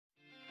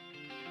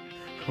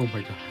Oh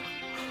my god.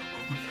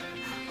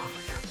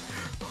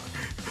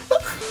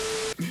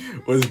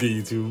 What's good,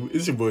 YouTube?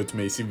 It's your boy it's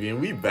Mason V,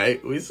 and we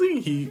back. We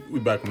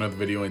back with another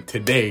video, and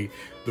today,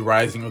 the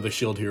Rising of the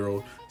Shield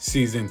Hero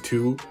Season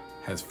 2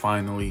 has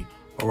finally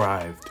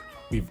arrived.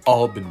 We've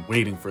all been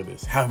waiting for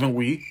this, haven't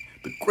we?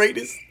 The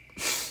greatest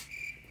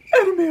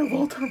anime of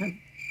all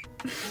time.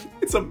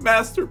 It's a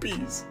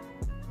masterpiece.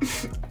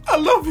 I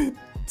love it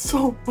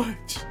so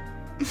much.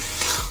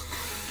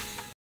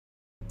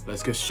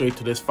 Let's get straight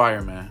to this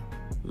fire, man.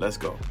 Let's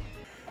go.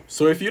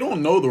 So if you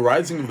don't know the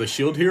Rising of the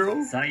Shield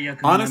Hero,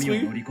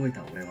 honestly,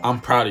 I'm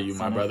proud of you,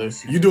 my brother.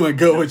 You're doing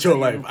good with your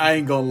life. I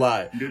ain't gonna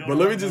lie. But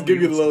let me just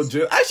give you the little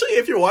gist. Actually,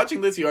 if you're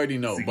watching this, you already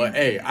know. But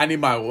hey, I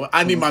need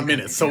my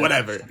minutes, so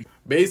whatever.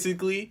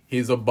 Basically,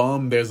 he's a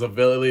bum. There's a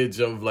village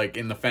of, like,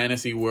 in the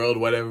fantasy world,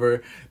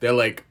 whatever. They're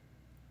like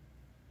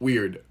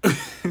weird.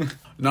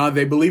 Nah,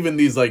 they believe in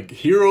these, like,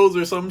 heroes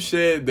or some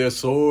shit. Their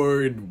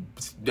sword,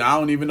 I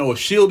don't even know.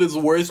 Shield is the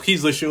worst.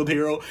 He's a shield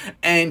hero,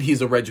 and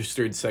he's a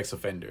registered sex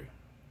offender.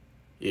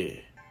 Yeah.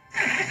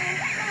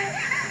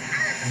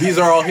 These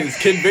are all his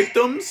kid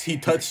victims. He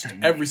touched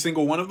every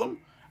single one of them.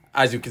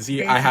 As you can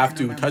see, I have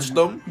to touch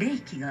them.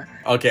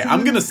 Okay,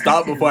 I'm gonna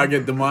stop before I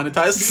get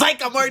demonetized.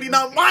 Psych, I'm already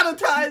not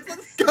monetized.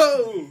 Let's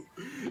go.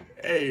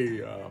 Hey,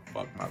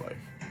 fuck my life.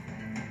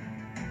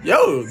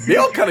 Yo, they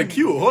all kind of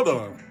cute. Hold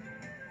on.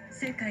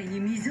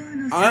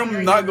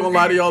 I'm not gonna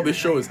lie to y'all, this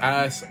show is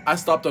ass. I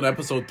stopped on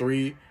episode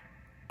 3.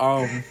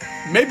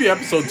 Maybe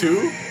episode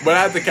 2, but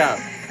I had to cap.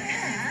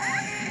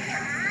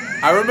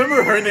 I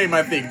remember her name,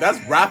 I think. That's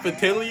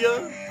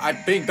Raphatilia? I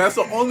think. That's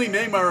the only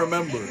name I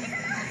remember.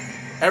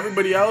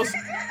 Everybody else,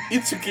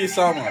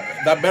 Itsuki-sama.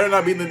 That better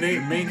not be the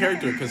main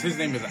character, because his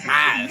name is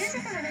ass.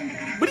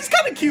 But he's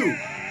kind of cute.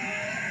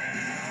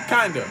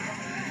 Kinda.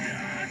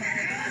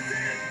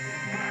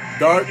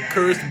 Dark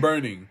Cursed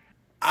Burning.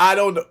 I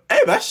don't know.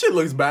 Hey, that shit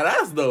looks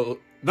badass, though.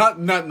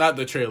 Not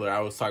the trailer. I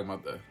was talking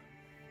about the...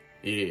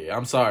 Yeah,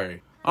 I'm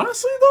sorry.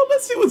 Honestly, though,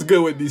 let's see what's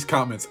good with these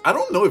comments. I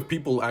don't know if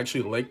people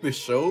actually like this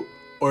show,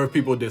 or if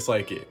people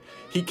dislike it.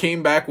 He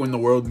came back when the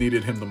world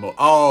needed him the most.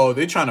 Oh,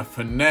 they trying to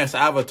finesse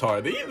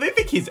Avatar. They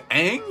think he's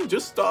Aang?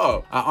 Just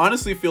stop. I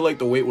honestly feel like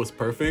the wait was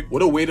perfect.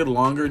 Would have waited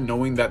longer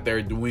knowing that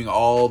they're doing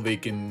all they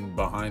can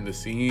behind the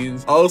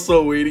scenes.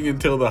 Also waiting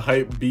until the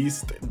hype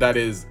beast that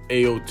is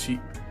AOT.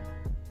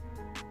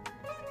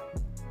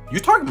 You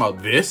talking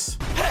about this?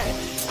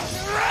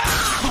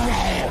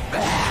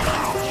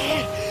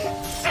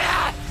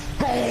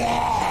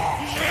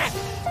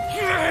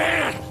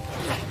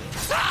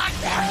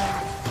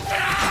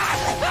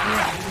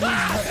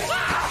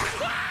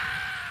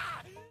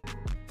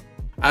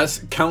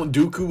 As Count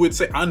Dooku would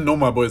say, I know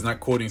my boy's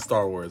not quoting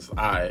Star Wars.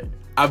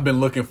 I've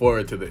been looking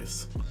forward to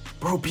this.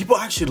 Bro, people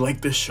actually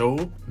like this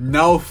show.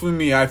 Now for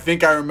me, I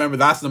think I remember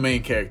that's the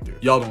main character.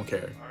 Y'all don't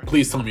care.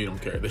 Please tell me you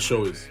don't care. The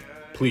show is,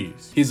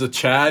 please. He's a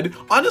Chad.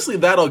 Honestly,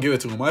 that I'll give it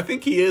to him. I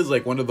think he is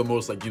like one of the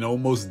most, like, you know,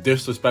 most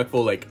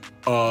disrespectful, like,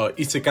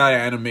 isekai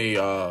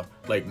anime,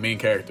 like, main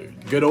character.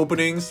 Good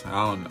openings. I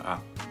don't know.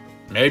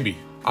 Maybe.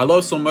 I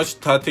love so much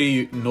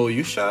Tate no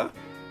Yusha.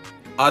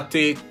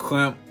 Ate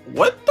Clamp.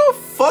 What the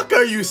fuck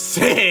are you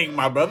saying,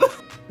 my brother?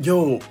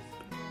 Yo,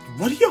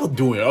 what are y'all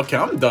doing? Okay,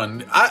 I'm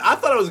done. I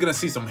thought I was gonna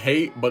see some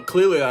hate, but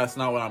clearly that's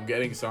not what I'm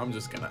getting, so I'm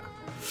just gonna...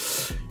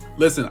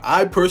 Listen,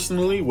 I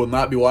personally will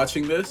not be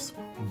watching this,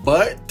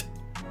 but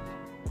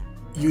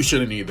you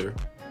shouldn't either.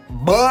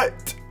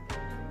 But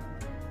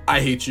I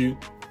hate you.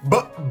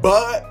 But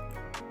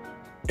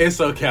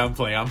it's okay. I'm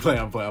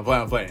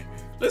playing.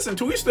 Listen,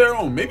 to each their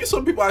own. Maybe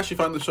some people actually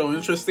find the show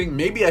interesting.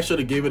 Maybe I should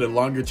have gave it a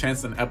longer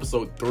chance than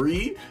episode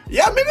 3.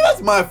 Yeah, maybe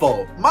that's my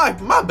fault. My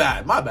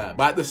bad.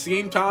 But at the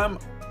same time,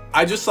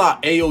 I just saw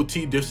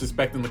AOT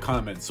disrespecting the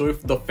comments. So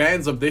if the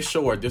fans of this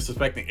show are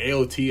disrespecting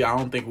AOT, I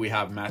don't think we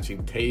have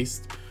matching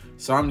taste.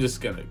 So I'm just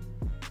gonna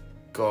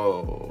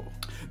go.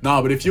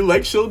 Nah, but if you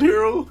like Shield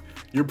Hero,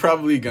 you're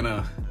probably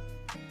gonna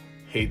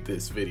hate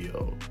this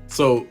video.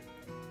 So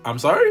I'm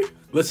sorry.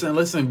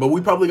 Listen, but we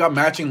probably got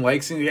matching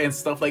likes and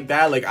stuff like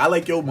that. Like, I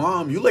like your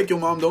mom. You like your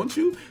mom, don't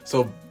you?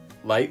 So,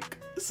 like,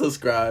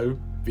 subscribe.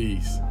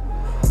 Peace.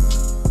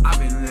 I've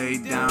been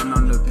laid down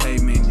on the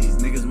pavement. These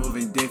niggas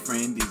moving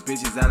different. These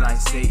bitches that like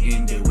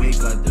Satan. They wake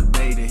up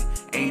debating.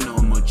 Ain't no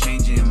more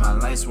changing. My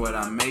life's what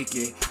I make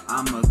it.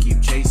 I'ma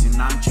keep chasing.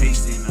 I'm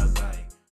chasing a guy.